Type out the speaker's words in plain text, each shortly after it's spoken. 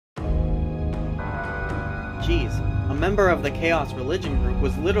Geez, a member of the Chaos Religion group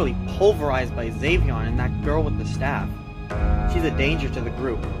was literally pulverized by Zayvion and that girl with the staff. She's a danger to the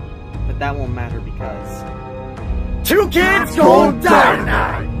group, but that won't matter because... Two kids go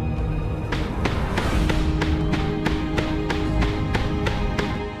die!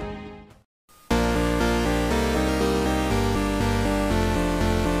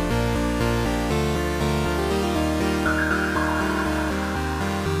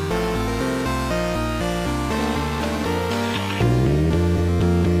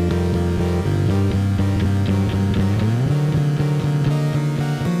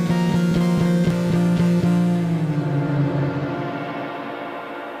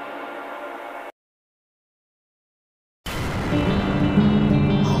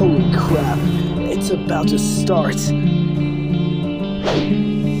 Holy crap, it's about to start.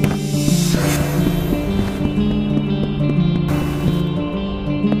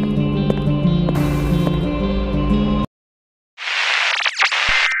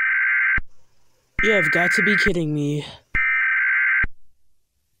 You've got to be kidding me.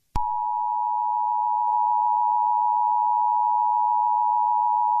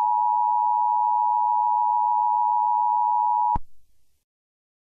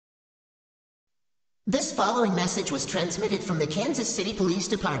 This following message was transmitted from the Kansas City Police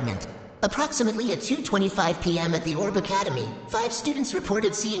Department. Approximately at 2:25 p.m. at the Orb Academy, 5 students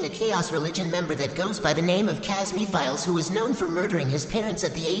reported seeing a Chaos Religion member that goes by the name of Kaz Files, who was known for murdering his parents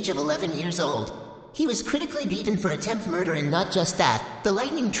at the age of 11 years old. He was critically beaten for attempt murder, and not just that, the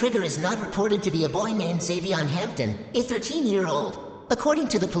lightning trigger is not reported to be a boy named Zayvion Hampton, a 13-year-old. According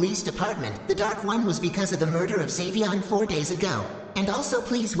to the police department, the Dark One was because of the murder of Zayvion 4 days ago. And also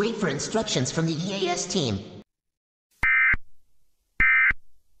please wait for instructions from the EAS team.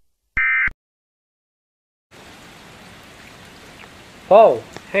 Oh,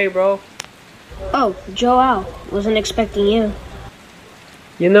 hey bro. Oh, Joel, wasn't expecting you.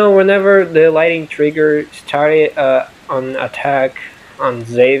 You know, whenever the lightning trigger started on attack on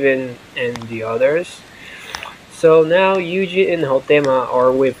Zayvion and the others, so now Yuji and Hotema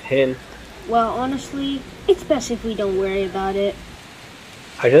are with him. Well, honestly, it's best if we don't worry about it.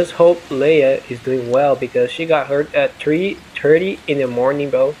 I just hope Leiyah is doing well because she got hurt at 3:30 in the morning,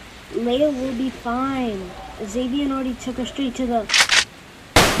 bro. Leiyah will be fine. Zayvion already took her straight to the...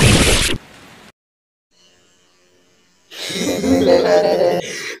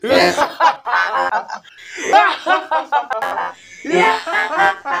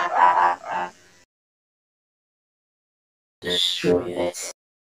 Destroy it.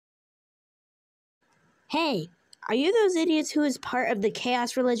 Hey, are you those idiots who is part of the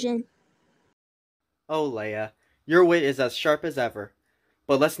Chaos Religion? Oh, Leiyah, your wit is as sharp as ever.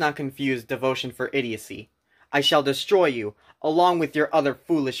 But let's not confuse devotion for idiocy. I shall destroy you, along with your other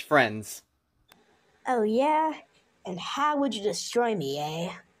foolish friends. Oh yeah? And how would you destroy me,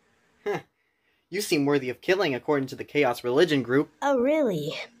 eh? You seem worthy of killing according to the Chaos Religion group. Oh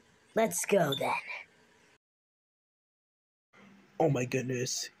really? Let's go then. Oh my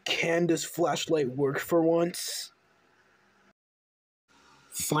goodness, can this flashlight work for once?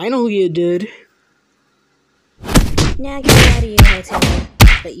 Finally it did. Now get out of your hotel,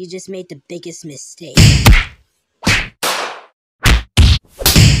 but you just made the biggest mistake.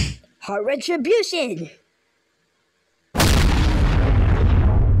 Hard retribution!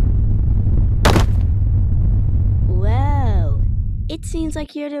 Whoa, it seems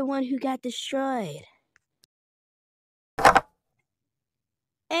like you're the one who got destroyed.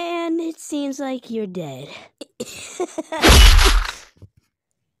 And it seems like you're dead.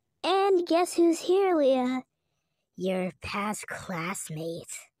 And guess who's here, Leiyah? Your past classmate.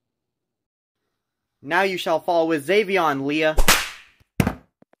 Now you shall fall with Zayvion, Leiyah.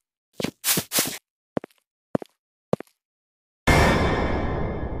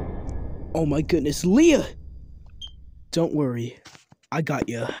 Oh my goodness, Leiyah! Don't worry, I got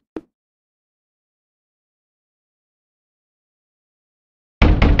ya.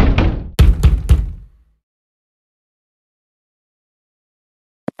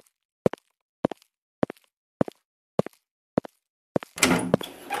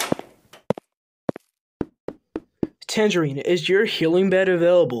 Tangerine, is your healing bed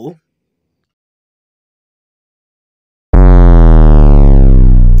available?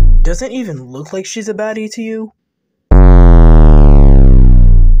 Doesn't even look like she's a baddie to you.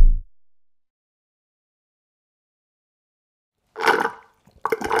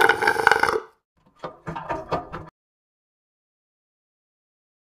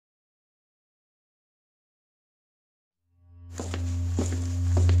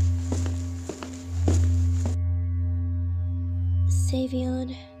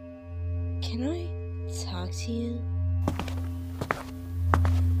 Zayvion, can I talk to you?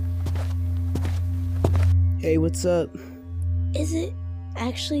 Hey, what's up? Is it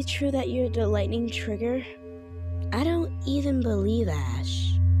actually true that you're the lightning trigger? I don't even believe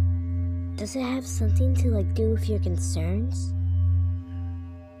Ash. Does it have something to do with your concerns?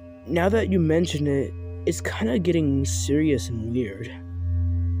 Now that you mention it, it's kind of getting serious and weird.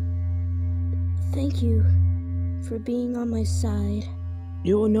 Thank you for being on my side.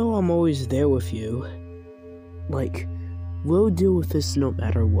 You'll know I'm always there with you. We'll deal with this no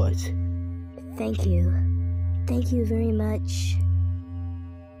matter what. Thank you. Thank you very much.